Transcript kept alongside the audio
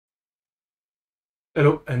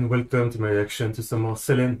Hello and welcome to my reaction to some more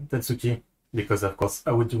Selen Tatsuki, because of course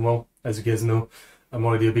I would do more. As you guys know, I'm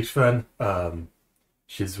already a big fan.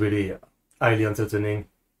 She's really highly entertaining,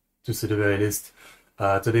 to say the very least.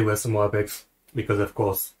 Today we have some more Apex, because of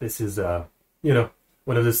course this is,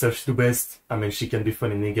 one of the stuff she do best. I mean, she can be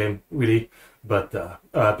fun in the game, really, but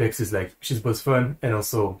Apex is like, she's both fun and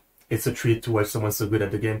also it's a treat to watch someone so good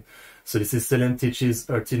at the game. So this is Selen teaches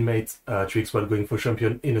her teammate tricks while going for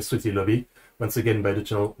champion in a sweaty lobby. Once again by the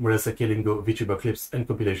channel Murasaki Lingo VTuber clips and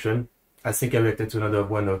compilation. I think I reacted to another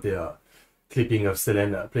one of the clipping of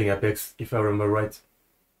Selen playing Apex, if I remember right.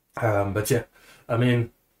 But yeah, I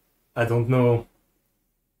mean, I don't know,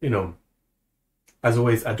 as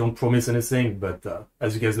always, I don't promise anything, but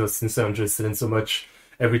as you guys know, since I enjoy Selen so much,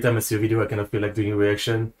 every time I see a video I kind of feel like doing a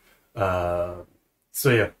reaction. So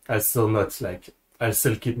yeah, I'll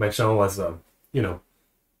still keep my channel as,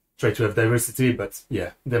 try to have diversity, but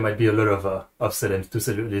yeah, there might be a lot of Selen, to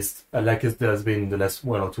say the least, like it has been in the last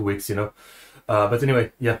 1 or 2 weeks, But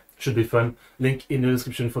anyway, yeah, should be fun. Link in the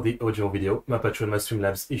description for the original video, my Patreon, my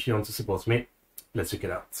Streamlabs, if you want to support me. Let's check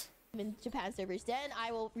it out. In Japan servers, then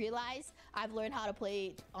I will realize I've learned how to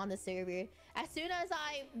play on the server. As soon as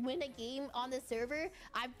I win a game on the server,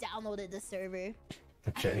 I've downloaded the server.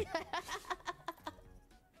 Okay.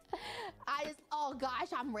 Oh gosh,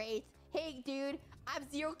 I'm Wraith. Hey dude, I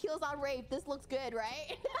have 0 kills on Wraith. This looks good,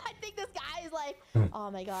 right? I think this guy is like, oh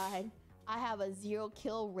my god, I have a 0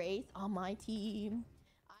 kill Wraith on my team.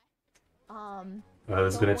 I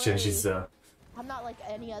was gonna change his I'm not like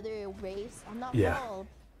any other race. I'm not bald.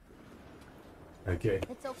 Okay.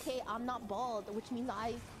 It's okay, I'm not bald, which means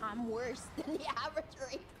I'm worse than the average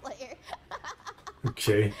Wraith player.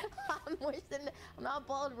 Okay. I'm not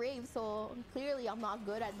bald Wraith, so clearly I'm not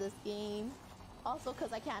good at this game. Also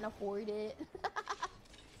because I can't afford it.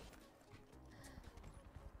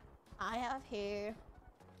 I have hair.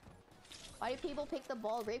 Why do people pick the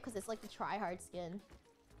bald Wraith? Because it's like the try-hard skin.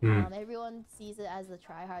 Everyone sees it as the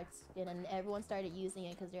try-hard skin, and everyone started using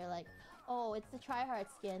it because they're like, oh, it's the try-hard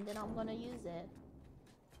skin, then I'm gonna use it.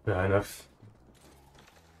 Fair enough.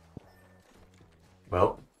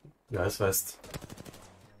 Well, that's fast.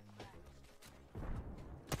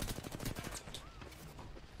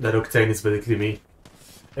 That Octane is basically me.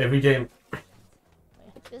 Every game.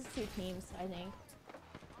 There's 2 teams, I think.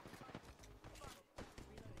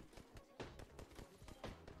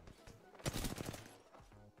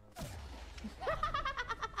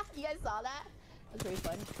 You guys saw that? It was very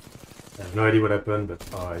fun. I have no idea what happened,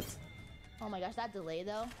 but alright. Oh my gosh, that delay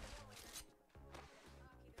though.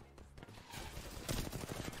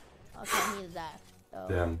 Okay, I needed that. So.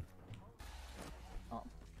 Damn. Oh.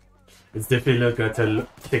 It's definitely not gonna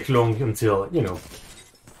take long until,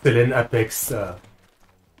 Selen Apex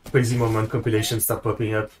crazy moment compilations start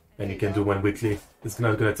popping up and you can do one weekly. It's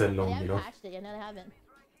not gonna take long, They haven't patched it yet, no, they haven't.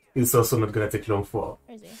 It's also not gonna take long for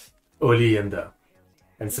Where is he? Oli and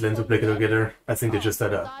Selen to play together. I think they just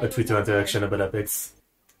had a Twitter interaction about Apex.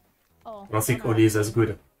 Oh, I don't think Oli is as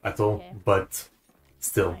good at all, okay. but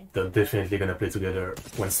still, they're definitely gonna play together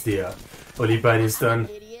once the Oli ban is done.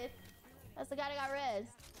 Idiot. That's the guy that got res.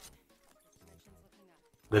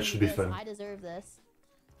 That should be fun. I deserve this.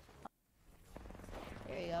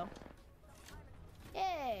 There you go.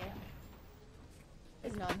 Yay!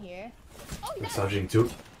 He's not here. Oh, he's Charging too.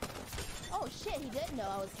 Oh shit, he didn't know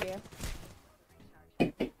I was here.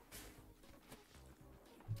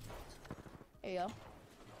 There you go.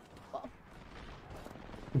 Whoa.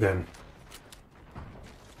 Then.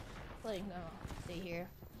 Like, no, stay here.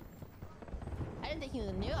 I didn't think he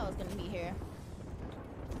knew I was gonna be here.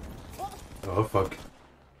 Whoa. Oh fuck.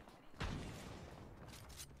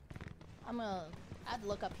 I have to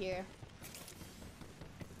look up here.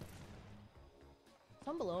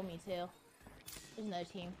 Some below me too. There's another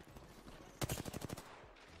team.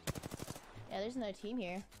 Yeah, there's another team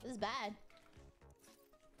here. This is bad.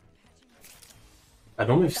 I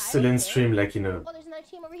don't know if Selen stream like Oh, there's another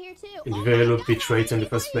team over here too. in very low pitch rate in the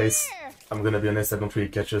first place. I'm gonna be honest, I don't really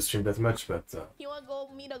catch her stream that much, but you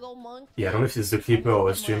want me to go monk? yeah, I don't know if it's the clipper or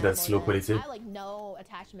a stream that's low quality. I have like no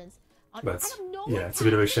attachments. But I have no yeah, it's a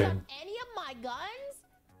bit of a shame. Any of my guns?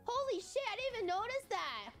 Holy shit, I didn't even notice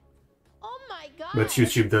that. Oh my god. But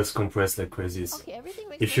YouTube does compress like crazy. Okay, everything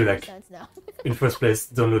makes if you like, sense now. in first place,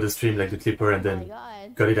 download the stream like the clipper and then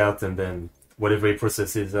cut it out, and then whatever he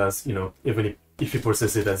processes as, even if you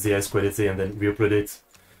process it as the highest quality and then re-upload it,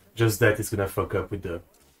 just that is gonna fuck up with the,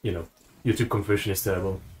 YouTube conversion is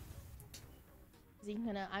terrible. Is he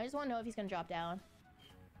gonna? I just want to know if he's gonna drop down.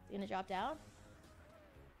 Is he gonna drop down?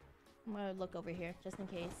 I'm gonna look over here just in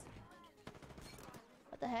case.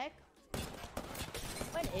 What the heck?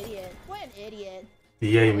 What an idiot. What an idiot.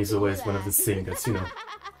 The aim is always one of the things that, you know,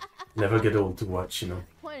 never get old to watch, you know.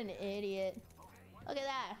 What an idiot. Look at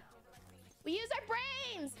that. We used our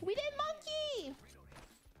brains! We did monkey!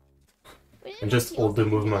 And just all the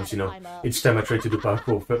movements, you know. Each time I try to do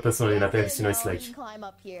parkour, personally in attempts, you know, it's like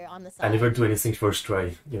I never do anything first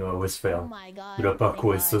try, you know, I always fail. Oh my god. You know,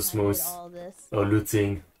 parkour is so smooth, or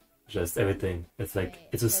looting, just everything. It's like,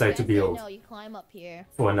 it's a sight to behold No, you climb up here.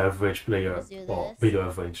 for an average player, or below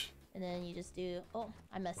average. And then you just do... Oh,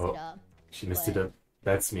 I messed it up. She messed it up.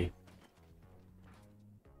 That's me.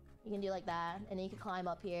 You can do like that, and then you can climb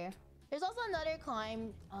up here. There's also another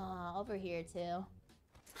climb over here too.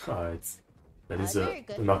 That is the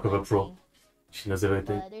mark of a pro. She knows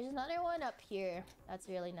everything. There's another one up here. That's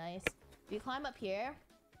really nice. If you climb up here,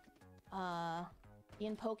 you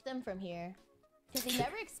can poke them from here. Because they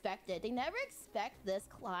never expect it. They never expect this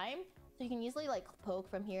climb. So you can usually like poke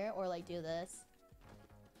from here or like do this.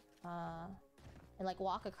 And like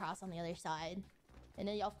walk across on the other side. And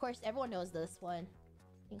then of course everyone knows this one.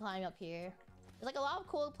 You can climb up here. There's like a lot of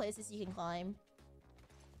cool places you can climb.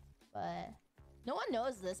 But no one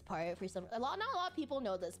knows this part for some... Not a lot of people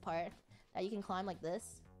know this part. That you can climb like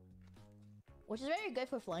this. Which is very good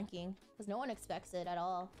for flanking. Because no one expects it at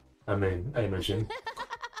all. I mean, I imagine.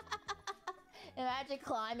 Imagine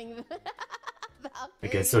climbing... I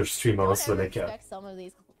guess search streamers for like some of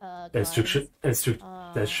these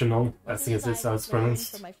instructional, I think it's how it's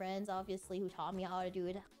pronounced. For my friends, obviously, who taught me how to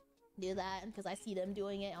do that, because I see them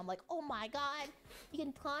doing it, I'm like, oh my god, you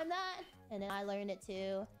can climb that? And then I learned it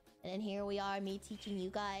too. And then here we are, me teaching you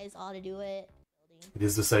guys how to do it.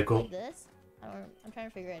 This is the cycle. Like this? I'm trying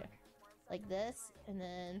to figure it out. Like this, and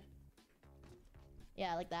then...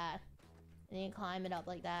 Yeah, like that. And then you climb it up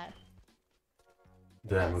like that.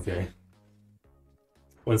 Damn, okay.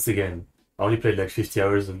 Once again, I only played like 50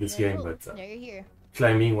 hours of this game, but there you're here.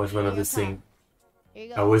 Climbing was one of the things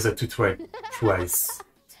I always had to try twice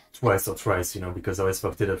or thrice, you know, because I always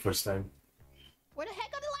fucked it up first time. Where the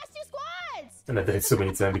heck are the last two squads? And I did it so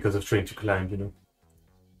many times because of trying to climb, you know.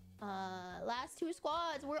 Last two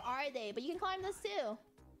squads, where are they? But you can climb this too.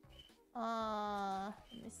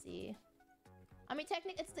 Let me see. I mean,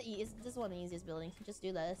 technically, this is one of the easiest buildings. Just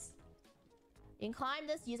do this. You can climb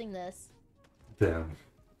this using this. Damn.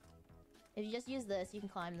 If you just use this, you can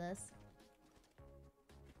climb this.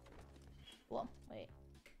 Whoa, wait.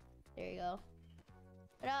 There you go.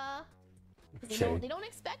 Ta-da! Okay. They don't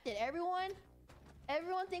expect it. Everyone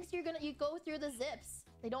thinks you go through the zips.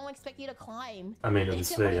 They don't expect you to climb. I mean,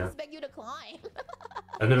 obviously, they yeah. don't expect you to climb.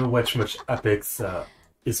 I never watched much Apex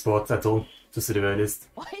esports at all, to say the very least.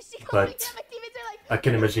 Why is she but them? My teammates are like, I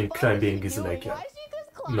can imagine climbing is like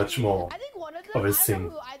much more I think one of them, of a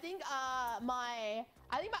thing. I think my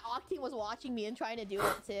Octane was watching me and trying to do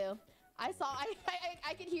it too. I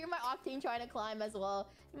could hear my Octane trying to climb as well.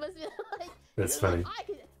 He must be like... That's funny.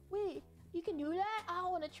 Like, wait, you can do that? I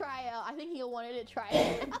want to try out. I think he wanted to try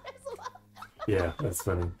it as well. Yeah, that's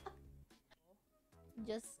funny. You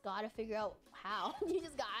just gotta figure out how. You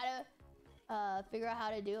just gotta figure out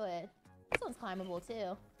how to do it. This one's climbable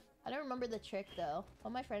too. I don't remember the trick though.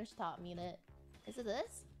 But my friends taught me it. Is it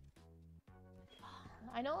this?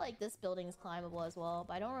 I know like this building is climbable as well,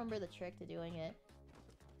 but I don't remember the trick to doing it.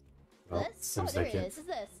 Well, this? Oh, there it is. Is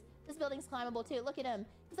this? This building's climbable too. Look at him.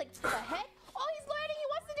 He's like, what the heck? Oh, he's learning. He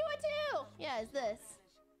wants to do it too. Yeah, it's this.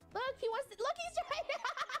 Look, he wants to. Look, he's trying.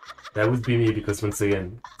 That would be me because once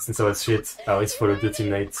again, since I was shit, I always followed the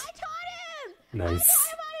teammates. I taught him. Nice. I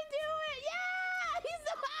taught him how to do it. Yeah, he's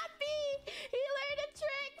so happy. He learned a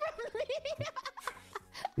trick from me.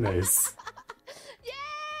 Nice.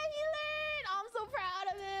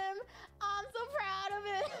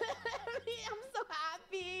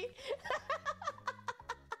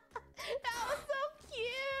 That was so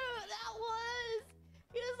cute. That was.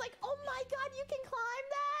 He was like, "Oh my god, you can climb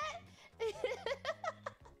that."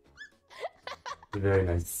 Very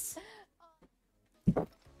nice.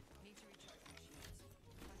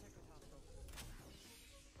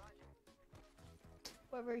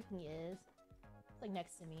 Wherever he is, it's like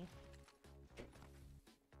next to me.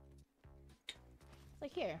 It's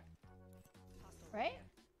like here, right?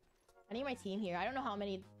 I need my team here. I don't know how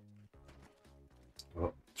many.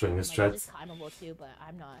 Oh, trying the It's strats. climbable too, but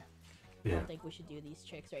I'm not. Yeah. I don't think we should do these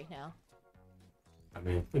tricks right now. I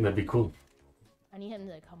mean, it might be cool. I need him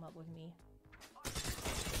to come up with me.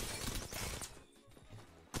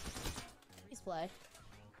 Please play.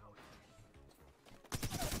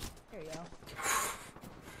 There you go.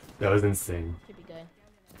 That was insane. Should be good.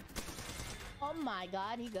 Oh my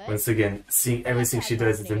god, he good? Once again, seeing everything she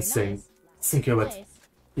does is insane. Nice. Thinking about, Nice.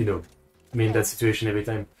 you know, me in that situation every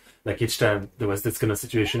time. Like each time there was this kind of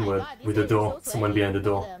situation where with the door, someone behind the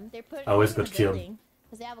door, I always got killed.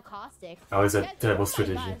 Because they have a caustic. I always had terrible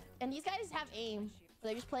strategy. And these guys have aim. So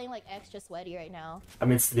they're just playing like extra sweaty right now. I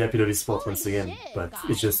mean, it's the appeal of this sport once again, shit, but guys.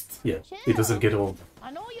 it's just, yeah, Chill. it doesn't get old. I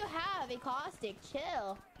know you have a caustic.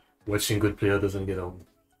 Chill. Watching good player doesn't get old.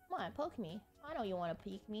 Come on, poke me. I know you want to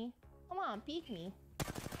peek me. Come on, peek me.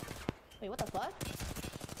 Wait, what the fuck?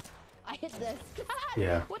 I hit this.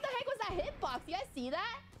 Yeah. What the heck was that hitbox? You guys see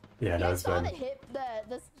that? Yeah, that was bad.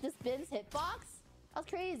 The spins hitbox? That was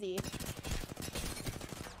crazy.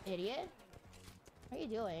 Idiot. What are you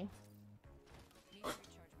doing?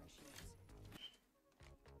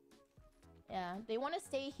 Yeah, they want to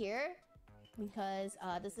stay here because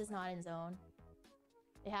this is not in zone.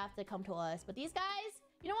 They have to come to us. But these guys,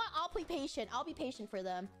 you know what? I'll be patient. I'll be patient for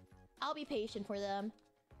them. I'll be patient for them.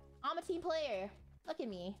 I'm a team player. Look at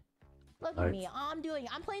me. Look at me. I'm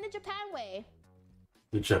playing the Japan way.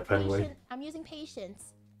 The Japan way. I'm using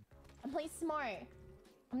patience. I'm playing smart.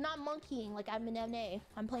 I'm not monkeying like I'm in MA.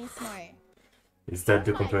 I'm playing smart. Is that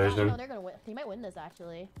the comparison? No, they're gonna win. They might win this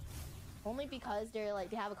actually. Only because they're like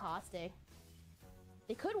they have a caustic.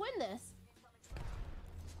 They could win this.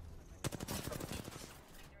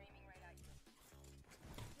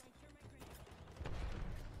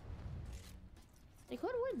 They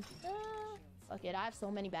could win. Fuck it, I have so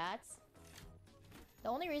many bats. The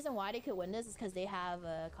only reason why they could win this is because they have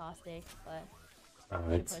a caustic, but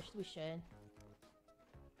alright. We should. Am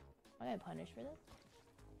I gonna punish for this?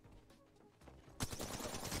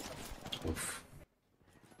 Oof.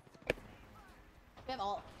 We have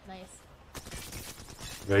ult. Nice.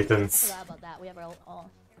 Very I tense. forgot about that. We have our ult.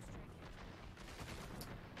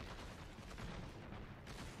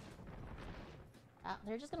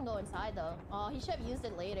 They're just gonna go inside though. Oh, he should have used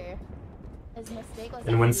it later. His mistake was.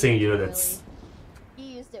 And one thing, you know, that's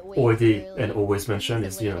already and always mentioned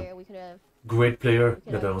is, you know, great player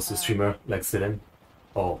that are also streamer like Selen,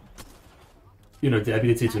 or you know, the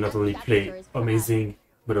ability to not only play amazing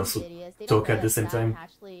but also talk at the same time,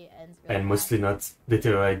 and mostly not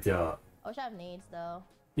deteriorate their,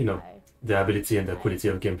 you know, their ability and the quality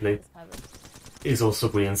of gameplay is also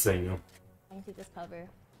pretty insane, you know. I can take this cover.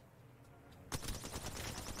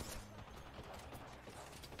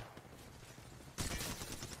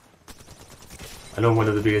 I know one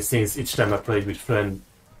of the biggest things each time I played with friend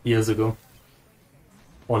years ago,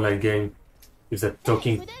 online game, is that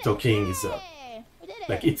talking is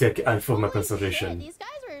like it takes half of my concentration. These guys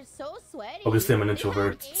were so sweaty. Obviously I'm an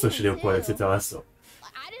introvert, socially awkward, etc. So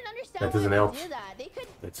I didn't understand that doesn't help. They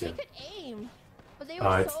could aim, but they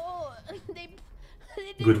were so they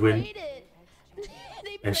good win.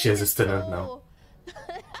 And she has a stunner now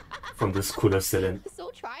from the school of Selen.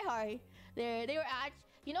 So try hard. They were at.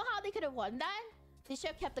 You know how they could have won that? They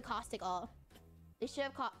should have kept the caustic all. They should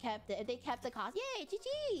have kept it. If they kept the caustic, yay!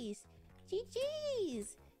 GG's,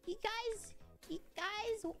 GG's. You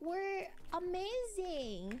guys were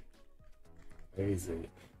amazing. Amazing.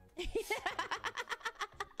 Yay!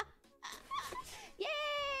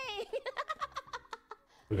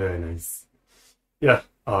 Very nice. Yeah.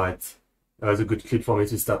 All right. That was a good clip for me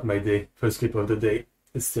to start my day. First clip of the day.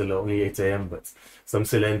 It's still only 8 AM, but some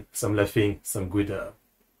Selen, some laughing, some good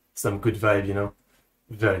vibe, you know.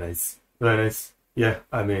 Very nice. Very nice. Yeah,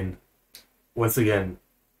 I mean, once again,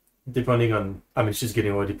 depending on, I mean, she's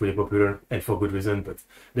getting already pretty popular, and for good reason, but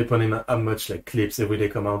depending on how much like clips every day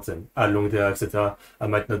come out and how long they are, etc., I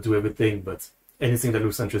might not do everything, but anything that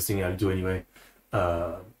looks interesting, I'll do anyway.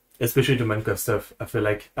 Especially the Minecraft stuff, I feel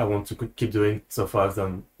like I want to keep doing. So far I've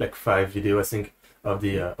done like 5 videos, I think, of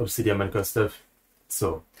the Obsidian Minecraft stuff.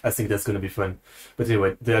 So I think that's going to be fun. But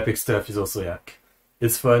anyway, the epic stuff is also, yeah,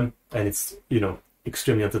 it's fun, and it's, you know,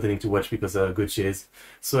 extremely entertaining to watch because of how good she is.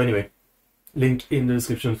 So anyway, link in the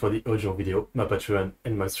description for the original video, my Patreon,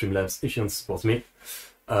 and my Streamlabs if you want to support me.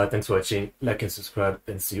 Thanks for watching, like and subscribe,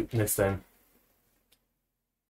 and see you next time.